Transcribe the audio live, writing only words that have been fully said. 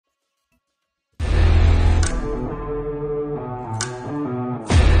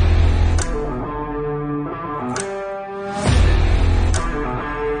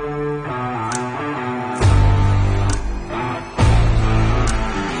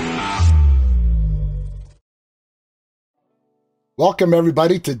Welcome,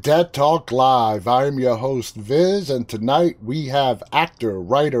 everybody, to Dead Talk Live. I am your host, Viz, and tonight we have actor,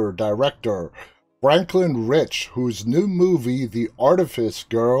 writer, director Franklin Ritch, whose new movie, The Artifice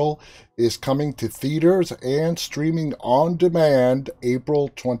Girl, is coming to theaters and streaming on demand April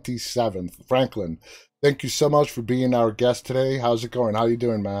 27th. Franklin, thank you so much for being our guest today. How's it going? How you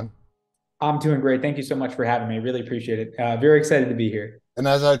doing, man? I'm doing great. Thank you so much for having me. Really appreciate it. Very excited to be here. And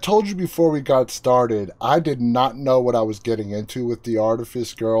as I told you before we got started, I did not know what I was getting into with The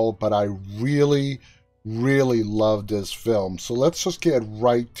Artifice Girl, but I really, really loved this film. So let's just get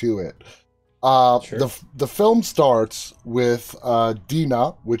right to it. The Sure. the film starts with Dina,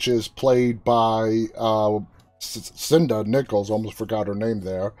 which is played by Cinda Nichols. Almost forgot her name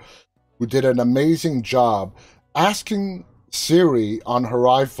there, who did an amazing job asking Siri on her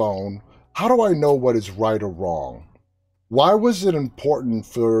iPhone, "How do I know what is right or wrong?" Why was it important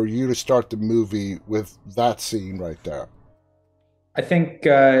for you to start the movie with that scene right there? I think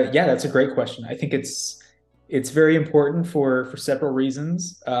yeah, that's a great question. I think it's very important for several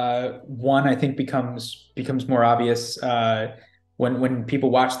reasons. One, I think becomes more obvious when people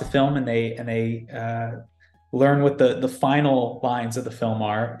watch the film and they learn what the final lines of the film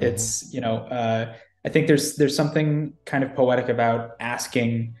are. Hmm. I think there's something kind of poetic about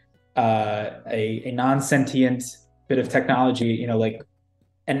asking a non-sentient bit of technology, like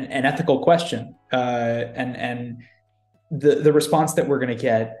an ethical question, and the response that we're going to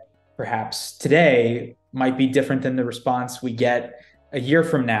get perhaps today might be different than the response we get a year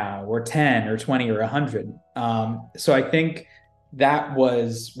from now, or 10 or 20 or 100. So I think that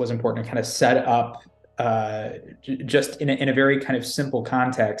was important to kind of set up, just in a very kind of simple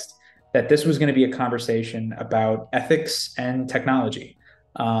context, that this was going to be a conversation about ethics and technology.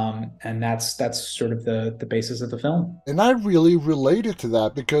 And that's sort of the basis of the film. And I really related to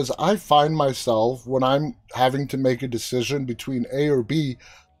that because I find myself when I'm having to make a decision between A or B,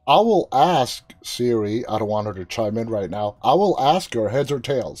 I will ask Siri, I don't want her to chime in right now, I will ask her heads or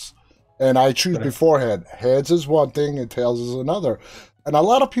tails. And I choose Right. beforehand. Heads is one thing and tails is another. And a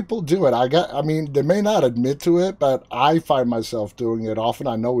lot of people do it. I mean, they may not admit to it, but I find myself doing it often.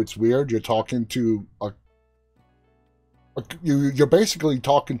 I know it's weird. You're talking to you're basically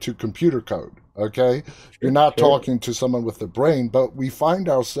talking to computer code, okay? You're Sure, not sure. talking to someone with a brain, but we find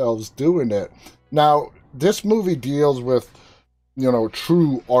ourselves doing it. Now, this movie deals with,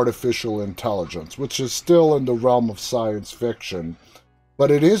 true artificial intelligence, which is still in the realm of science fiction,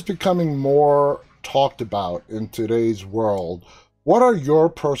 but it is becoming more talked about in today's world. What are your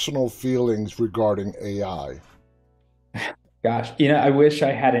personal feelings regarding AI? Gosh, I wish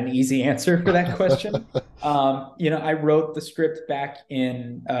I had an easy answer for that question. I wrote the script back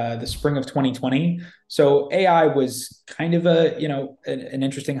in the spring of 2020. So AI was kind of an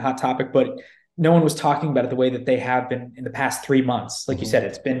interesting hot topic, but no one was talking about it the way that they have been in the past 3 months. Like you Hmm. said,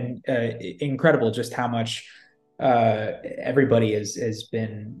 it's been incredible just how much everybody has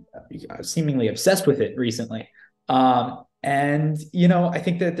been seemingly obsessed with it recently. And I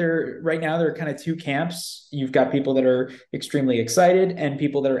think that there are kind of two camps. You've got people that are extremely excited and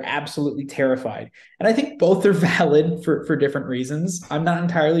people that are absolutely terrified. And I think both are valid for different reasons. I'm not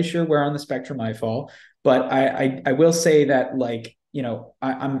entirely sure where on the spectrum I fall, but I will say that, like,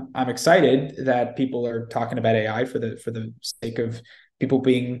 I'm excited that people are talking about AI for the sake of people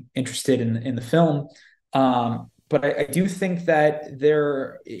being interested in the film. But I do think that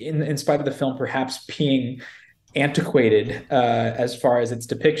they're in spite of the film perhaps being antiquated as far as its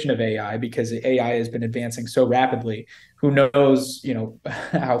depiction of AI, because AI has been advancing so rapidly. Who knows,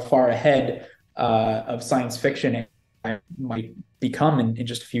 how far ahead of science fiction AI might become in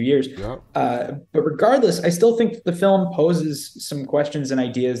just a few years. Yeah, But regardless, I still think the film poses some questions and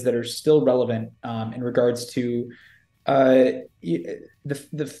ideas that are still relevant, in regards to the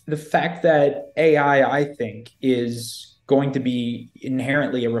fact that AI, I think, is going to be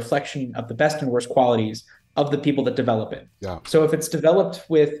inherently a reflection of the best and worst qualities of the people that develop it. yeah. So if it's developed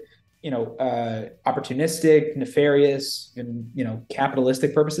with, opportunistic, nefarious, and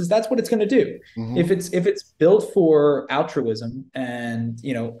capitalistic purposes, that's what it's going to do. Hmm. If it's built for altruism and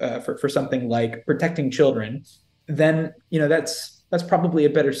for something like protecting children, then that's probably a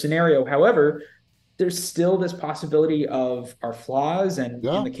better scenario. However, there's still this possibility of our flaws, and in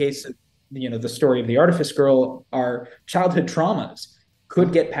Yeah. the case of the story of the Artifice Girl, our childhood traumas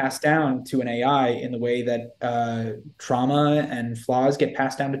could get passed down to an AI in the way that trauma and flaws get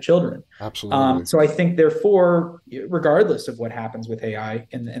passed down to children. Absolutely. So I think, therefore, regardless of what happens with AI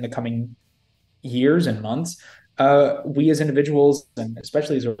in the coming years and months, we as individuals, and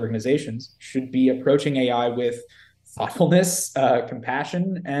especially as organizations, should be approaching AI with thoughtfulness,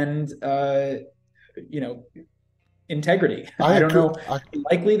 compassion, and you know integrity. I I don't agree. know how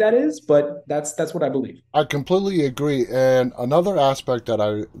likely that is, but that's what I believe. I completely agree. And another aspect that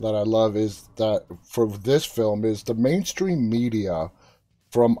I love is that for this film is the mainstream media,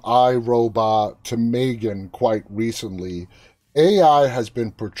 from iRobot to Megan quite recently, AI has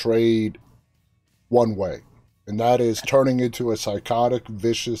been portrayed one way, and that is turning into a psychotic,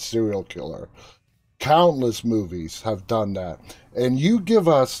 vicious serial killer. Countless movies have done that. And you give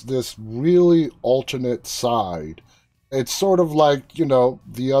us this really alternate side. It's sort of like,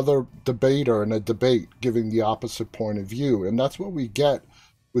 the other debater in a debate giving the opposite point of view. And that's what we get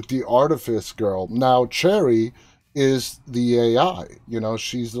with the Artifice girl. Now, Cherry is the AI.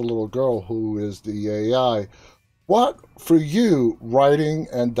 She's the little girl who is the AI. What, for you, writing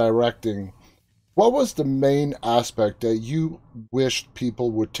and directing, what was the main aspect that you wished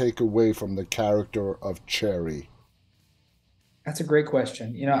people would take away from the character of Cherry? That's a great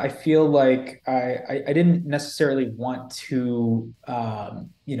question. I feel like I didn't necessarily want to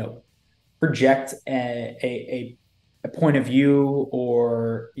project a point of view,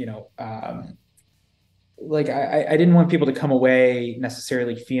 or like I didn't want people to come away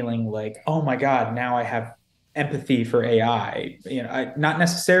necessarily feeling like, oh my God, now I have empathy for AI. Not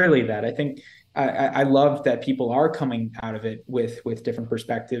necessarily that. I think I love that people are coming out of it with different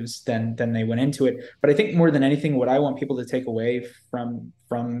perspectives than they went into it. But I think more than anything, what I want people to take away from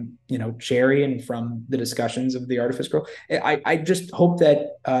Cherry and from the discussions of the Artifice Girl, I just hope that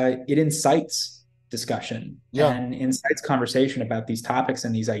it incites discussion Yeah, and incites conversation about these topics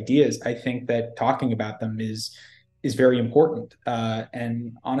and these ideas. I think that talking about them is very important.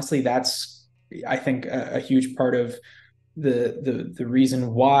 And honestly, that's, I think, a huge part of the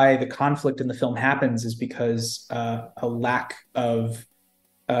reason why the conflict in the film happens is because a lack of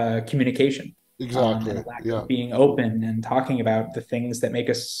communication, and a exactly. lack Yeah. of being open and talking about the things that make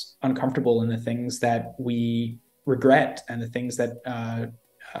us uncomfortable and the things that we regret and the things uh,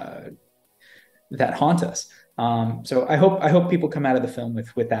 that haunt us. So I hope people come out of the film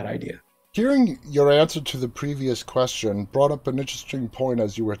with that idea. Hearing your answer to the previous question brought up an interesting point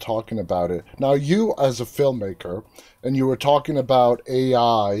as you were talking about it. Now, you as a filmmaker, and you were talking about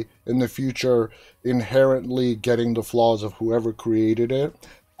AI in the future inherently getting the flaws of whoever created it.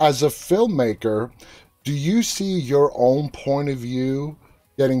 As a filmmaker, do you see your own point of view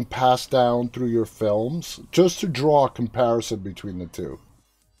getting passed down through your films? Just to draw a comparison between the two.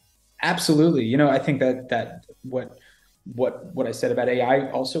 Absolutely. I think that what I said about AI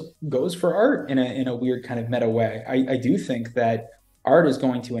also goes for art in a weird kind of meta way. I do think that art is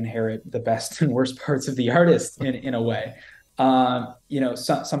going to inherit the best and worst parts of the artist in a way.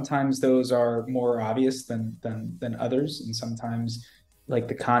 Sometimes those are more obvious than others, and sometimes like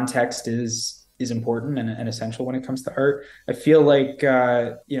the context is important and essential when it comes to art. I feel like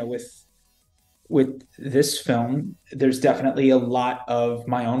with this film, there's definitely a lot of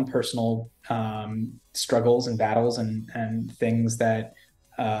my own personal struggles and battles and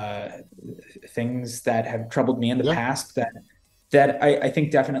uh, things that have troubled me in the Yeah, past that I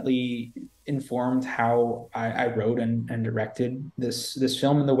think definitely informed how I wrote and directed this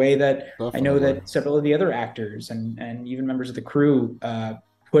film in the way that I know definitely. that several of the other actors and even members of the crew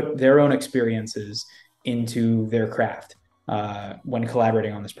put their own experiences into their craft when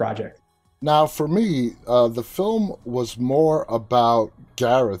collaborating on this project. Now, for me, the film was more about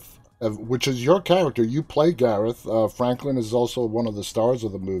Gareth, which is your character. You play Gareth. Franklin is also one of the stars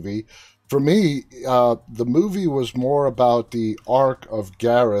of the movie. For me, the movie was more about the arc of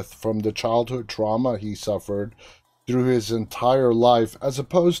Gareth from the childhood trauma he suffered through his entire life, as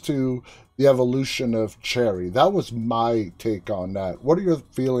opposed to the evolution of Cherry. That was my take on that. What are your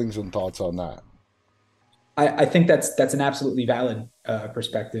feelings and thoughts on that? I think that's an absolutely valid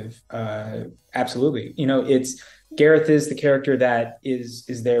perspective. Absolutely, it's Gareth is the character that is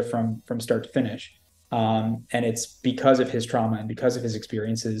there from start to finish, and it's because of his trauma and because of his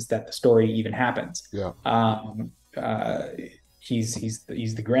experiences that the story even happens. Yeah. Um, uh, he's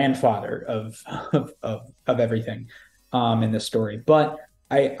the grandfather of everything in this story, but.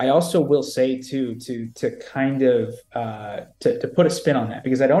 I also will say too to kind of to put a spin on that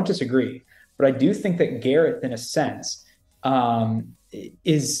because I don't disagree. But I do think that Gareth, in a sense,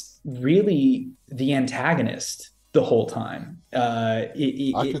 is really the antagonist the whole time.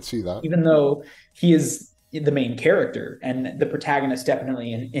 I could see that. Even though he is the main character and the protagonist,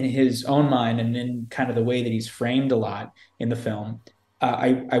 definitely in his own mind and in kind of the way that he's framed a lot in the film,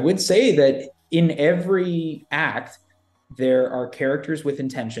 I would say that in every act there are characters with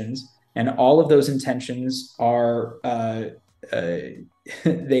intentions, and all of those intentions are uh,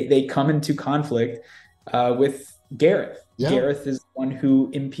 they come into conflict with Gareth. Yeah. Gareth is one who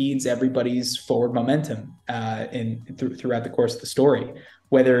impedes everybody's forward momentum throughout the course of the story.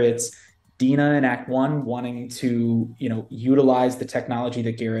 Whether it's Dina in Act One wanting to, utilize the technology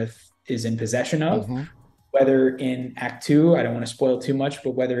that Gareth is in possession of, Mm-hmm. whether in Act Two, I don't want to spoil too much,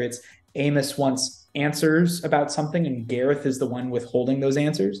 but whether it's Amos wants answers about something and Gareth is the one withholding those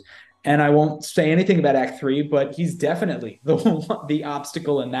answers. And I won't say anything about Act Three, but he's definitely the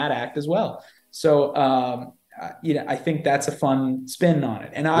obstacle in that act as well. So, I think that's a fun spin on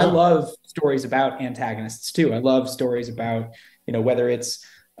it. And I Yeah, love stories about antagonists too. I love stories about, whether it's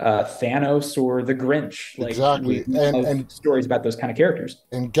Thanos or the Grinch. Like exactly. we love stories about those kind of characters.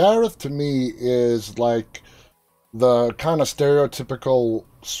 And Gareth to me is like the kind of stereotypical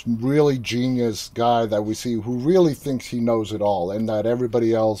really genius guy that we see who really thinks he knows it all and that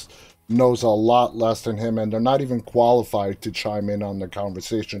everybody else knows a lot less than him and they're not even qualified to chime in on the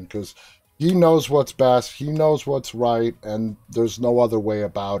conversation because he knows what's best, he knows what's right, and there's no other way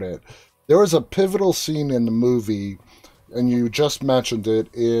about it. There is a pivotal scene in the movie, and you just mentioned it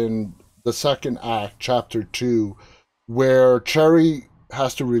in the second act, chapter 2, where Cherry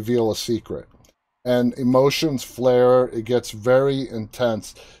has to reveal a secret and emotions flare. It gets very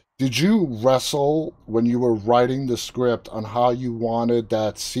intense. Did you wrestle when you were writing the script on how you wanted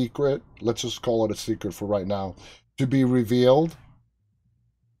that secret, let's just call it a secret for right now, to be revealed?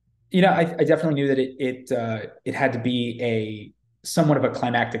 I definitely knew that it had to be a somewhat of a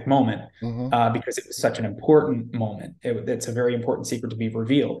climactic moment Mm-hmm. because it was such an important moment. It's a very important secret to be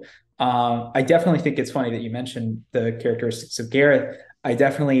revealed. I definitely think it's funny that you mentioned the characteristics of Gareth. I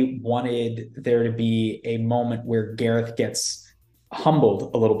definitely wanted there to be a moment where Gareth gets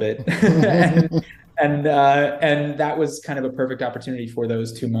humbled a little bit, and that was kind of a perfect opportunity for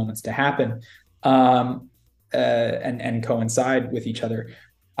those two moments to happen, and coincide with each other.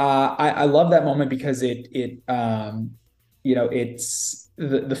 I love that moment because it's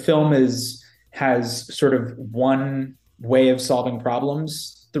the film has sort of one way of solving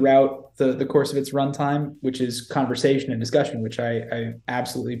problems throughout the course of its runtime, which is conversation and discussion, which I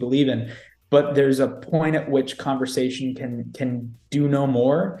absolutely believe in. But there's a point at which conversation can do no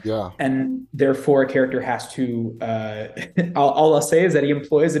more, Yeah. and therefore a character has to. All I'll say is that he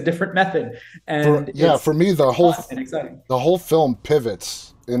employs a different method, For and yeah, for me it's fun and exciting. the whole film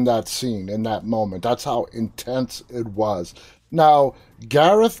pivots in that scene, in that moment. That's how intense it was. Now,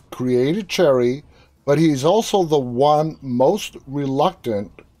 Gareth created Cherry, but he's also the one most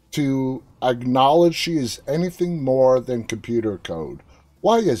reluctant to acknowledge she is anything more than computer code.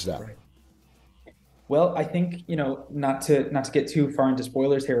 Why is that? Right. Well, I think, not to get too far into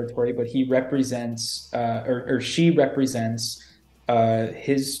spoilers territory, but he represents or she represents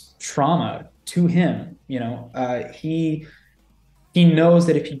his trauma to him. He knows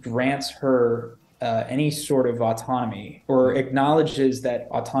that if he grants her any sort of autonomy or acknowledges that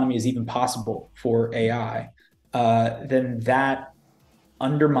autonomy is even possible for AI, then that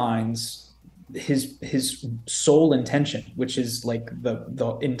undermines his sole intention, which is like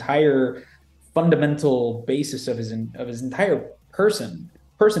the entire fundamental basis of his entire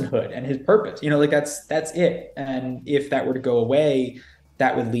personhood and his purpose. Like that's it. And if that were to go away,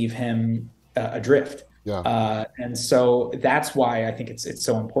 that would leave him adrift. Yeah. And so that's why I think it's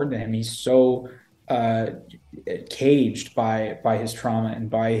so important to him. He's so uh, caged by his trauma and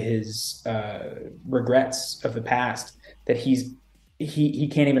by his regrets of the past that he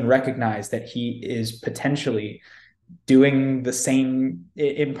can't even recognize that he is potentially doing the same,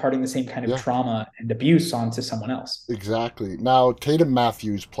 imparting the same kind of Yeah. trauma and abuse onto someone else. Exactly. Now, Tatum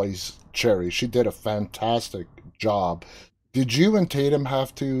Matthews plays Cherry. She did a fantastic job. Did you have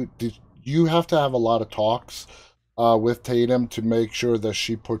to have a lot of talks with Tatum to make sure that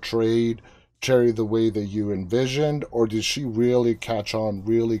she portrayed Cherry the way that you envisioned, or did she really catch on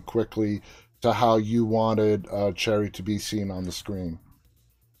really quickly to how you wanted Cherry to be seen on the screen?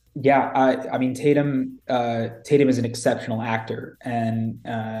 Yeah, I mean Tatum is an exceptional actor,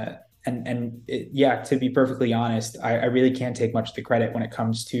 yeah, to be perfectly honest, I really can't take much of the credit when it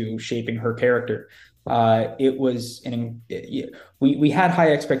comes to shaping her character. It was we had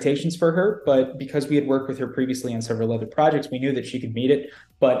high expectations for her, but because we had worked with her previously on several other projects, we knew that she could meet it.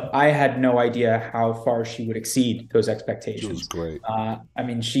 But I had no idea how far she would exceed those She was expectations. great. I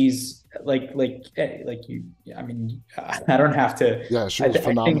mean, she's like you. I mean, I don't have to. Yeah, she was I think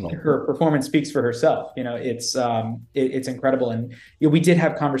phenomenal. her performance speaks for herself. It's incredible, and we did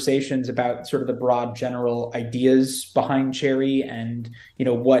have conversations about sort of the broad general ideas behind Cherry, and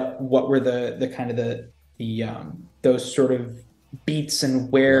what were the kind of the those sort of beats and Yeah.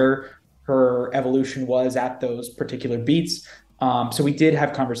 where her evolution was at those particular beats. So we did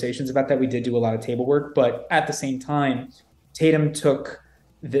have conversations about that. We did do a lot of table work, but at the same time, Tatum took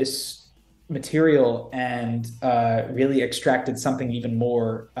this material and really extracted something even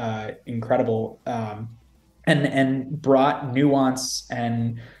more incredible, and brought nuance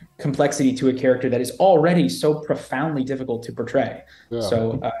and complexity to a character that is already so profoundly difficult to portray. Yeah.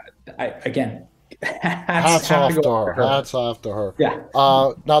 So again, hats Hats have to off go to off her. to her. Hats off to her. Yeah.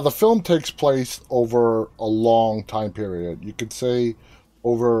 Now, the film takes place over a long time period. You could say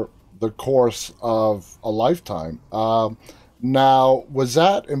over the course of a lifetime. Now, was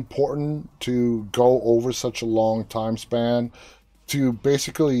that important to go over such a long time span to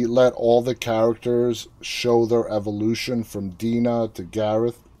basically let all the characters show their evolution from Dina to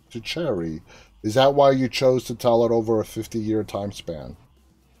Gareth to Cherry? Is that why you chose to tell it over a 50-year time span?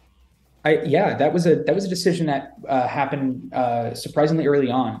 Yeah, that was a decision that happened surprisingly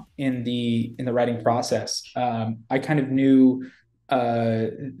early on in the writing process. I kind of knew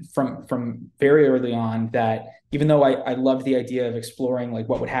from very early on that even though I loved the idea of exploring like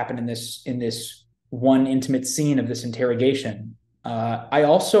what would happen in this one intimate scene of this interrogation, I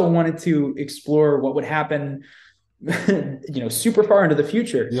also wanted to explore what would happen super far into the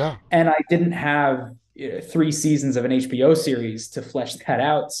future. Yeah, And I didn't have 3 seasons of an HBO series to flesh that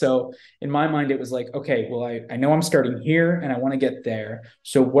out. So in my mind, it was like, okay, well, I know I'm starting here and I want to get there.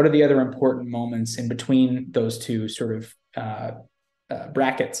 So what are the other important moments in between those two sort of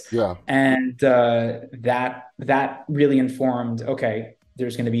brackets? yeah. And that really informed, okay,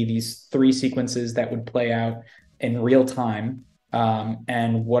 there's going to be these 3 sequences that would play out in real time.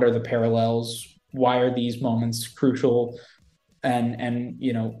 And what are the parallels? Why are these moments crucial? And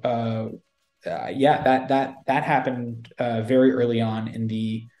yeah, that happened very early on in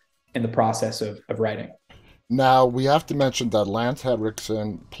the process of writing. Now, we have to mention that Lance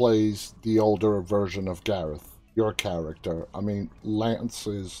Henriksen plays the older version of Gareth, your character. I mean, Lance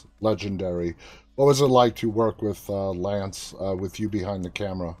is legendary. What was it like to work with Lance, with you behind the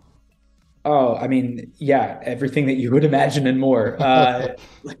camera? Oh, I mean, yeah, everything that you would imagine and more.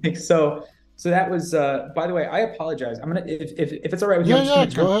 Like so that was by the way, I apologize. I'm gonna if it's all right with you, Yeah, I'm just yeah,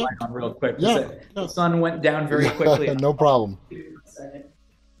 gonna turn go the ahead. light on real quick because Yeah, the yeah. sun went down very quickly. Yeah, no problem. Second.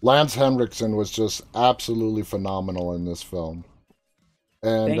 Lance Henriksen was just absolutely phenomenal in this film.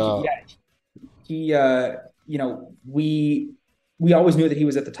 And Thank you. Yeah, he you know, we always knew that he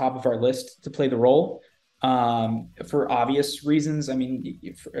was at the top of our list to play the role for obvious reasons. I mean,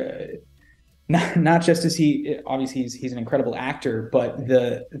 not just as he obviously he's an incredible actor, but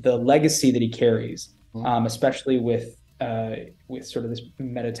the legacy that he carries, especially with sort of this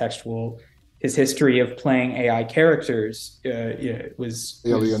metatextual, his history of playing AI characters, was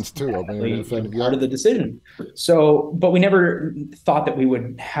Aliens too. I mean, if any, part yeah, of the decision. So, but we never thought that we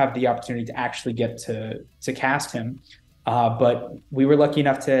would have the opportunity to actually get to cast him. But we were lucky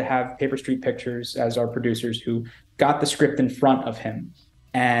enough to have Paper Street Pictures as our producers who got the script in front of him.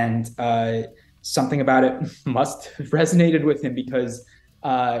 And something about it must have resonated with him because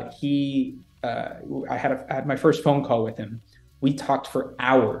I had my first phone call with him. We talked for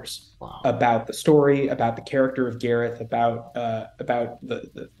hours wow, about the story, about the character of Gareth, about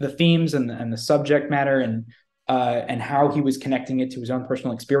the themes and the subject matter, and how he was connecting it to his own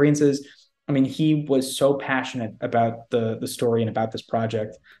personal experiences. I mean, he was so passionate about the story and about this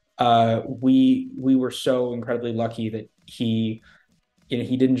project. We were so incredibly lucky that he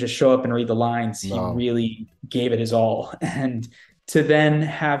didn't just show up and read the lines. He no, really gave it his all. And to then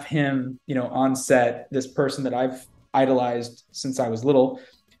have him, on set, this person that I've idolized since I was little,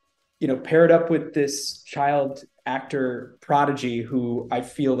 paired up with this child actor prodigy who I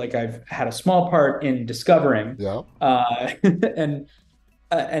feel like I've had a small part in discovering, yeah,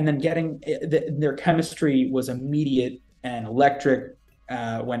 and then getting their chemistry was immediate and electric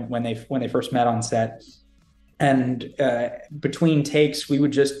when they first met on set. And between takes, we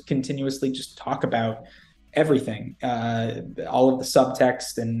would just continuously just talk about everything, all of the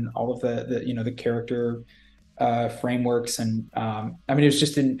subtext and all of the character frameworks. And I mean, it was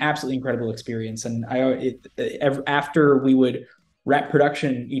just an absolutely incredible experience. And after we would wrap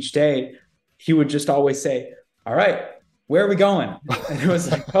production each day, he would just always say, "All right, where are we going?" And it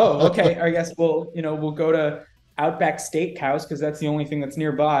was like, "Oh, okay, I guess we'll go to Outback Steakhouse because that's the only thing that's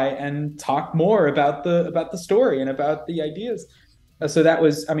nearby and talk more about the story and about the ideas." So that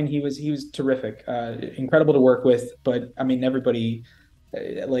was, I mean, he was terrific, incredible to work with. But I mean, everybody,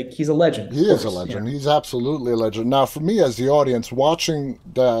 like, he's a legend, he of is a course. legend. He's absolutely a legend. Now, for me as the audience watching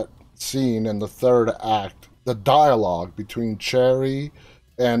that scene in the third act, the dialogue between Cherry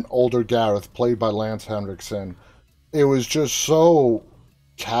and older Gareth, played by Lance Henriksen, it was just so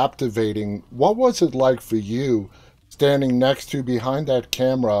captivating. What was it like for you standing next to behind that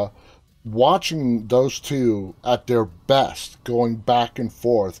camera watching those two at their best, going back and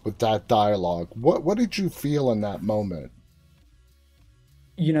forth with that dialogue, what did you feel in that moment?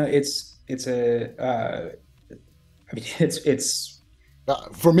 It's a I mean, it's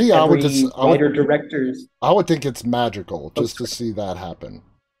For me, every writer director's. I would think it's magical Oh, just to see that happen.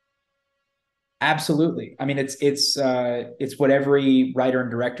 absolutely. I mean, it's what every writer and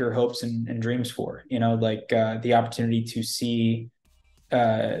director hopes and dreams for. Like the opportunity to see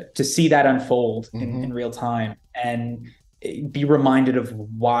that unfold Hmm. in real time and be reminded of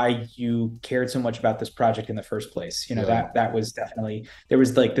why you cared so much about this project in the first place. Yeah, That was definitely, there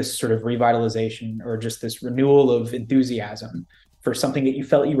was like this sort of revitalization or just this renewal of enthusiasm for something that you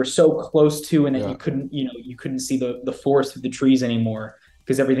felt you were so close to and that yeah. you couldn't see the forest through the trees anymore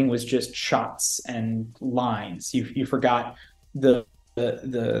because everything was just shots and lines. You forgot the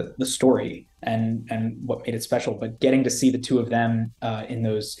the story and what made it special. But getting to see the two of them in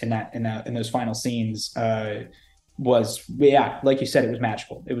those final scenes was, yeah, like you said, it was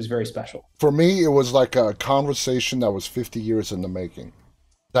magical. It was very special. For me, it was like a conversation that was 50 years in the making.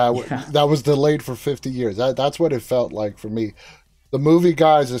 Yeah. That was delayed for 50 years. That's what it felt like for me. The movie,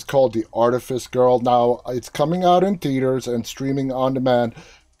 guys, is called The Artifice Girl. Now, it's coming out in theaters and streaming on demand.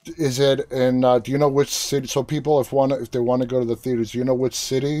 Is it in? Do you know which city? So people, if they want to go to the theaters, do you know which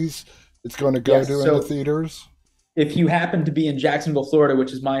cities it's going to go Yes. to in the So theaters? if you happen to be in Jacksonville, Florida,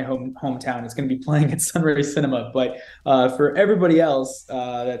 which is my hometown, it's going to be playing at Sunrise Cinema. But for everybody else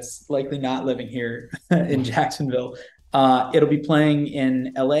that's likely not living here in Jacksonville, it'll be playing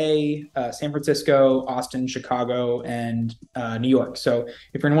in LA, San Francisco, Austin, Chicago, and New York. So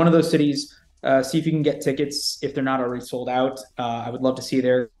if you're in one of those cities, see if you can get tickets if they're not already sold out. I would love to see you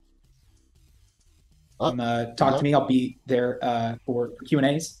there. Talk to Yep. me. I'll be there for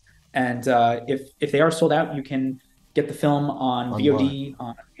Q&As. And if they are sold out, you can get the film on Online. VOD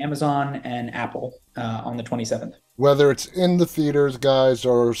on Amazon and Apple on the 27th. Whether it's in the theaters, guys,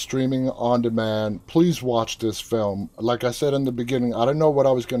 or streaming on demand, please watch this film. Like I said in the beginning, I don't know what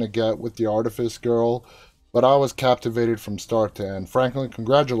I was going to get with The Artifice Girl, but I was captivated from start to end. Franklin,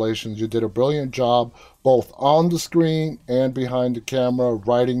 congratulations. You did a brilliant job, both on the screen and behind the camera,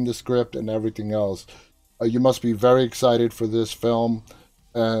 writing the script and everything else. You must be very excited for this film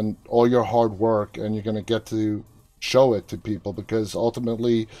and all your hard work, and you're going to get to show it to people because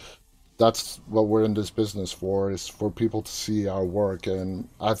ultimately that's what we're in this business for, is for people to see our work. And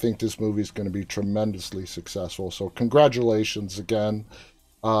I think this movie is going to be tremendously successful, so congratulations again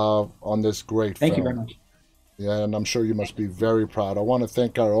on this great Thank you very film. much. Yeah, and I'm sure you must be very proud. I want to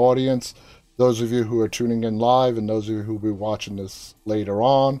thank our audience, those of you who are tuning in live and those of you who will be watching this later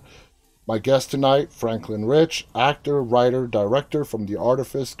on. My guest tonight, Franklin Ritch, actor, writer, director from The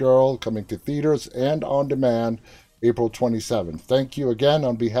Artifice Girl, coming to theaters and on demand April 27th. Thank you again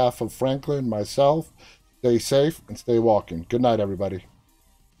on behalf of Franklin, myself. Stay safe and stay walking. Good night, everybody.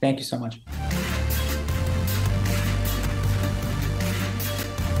 Thank you so much.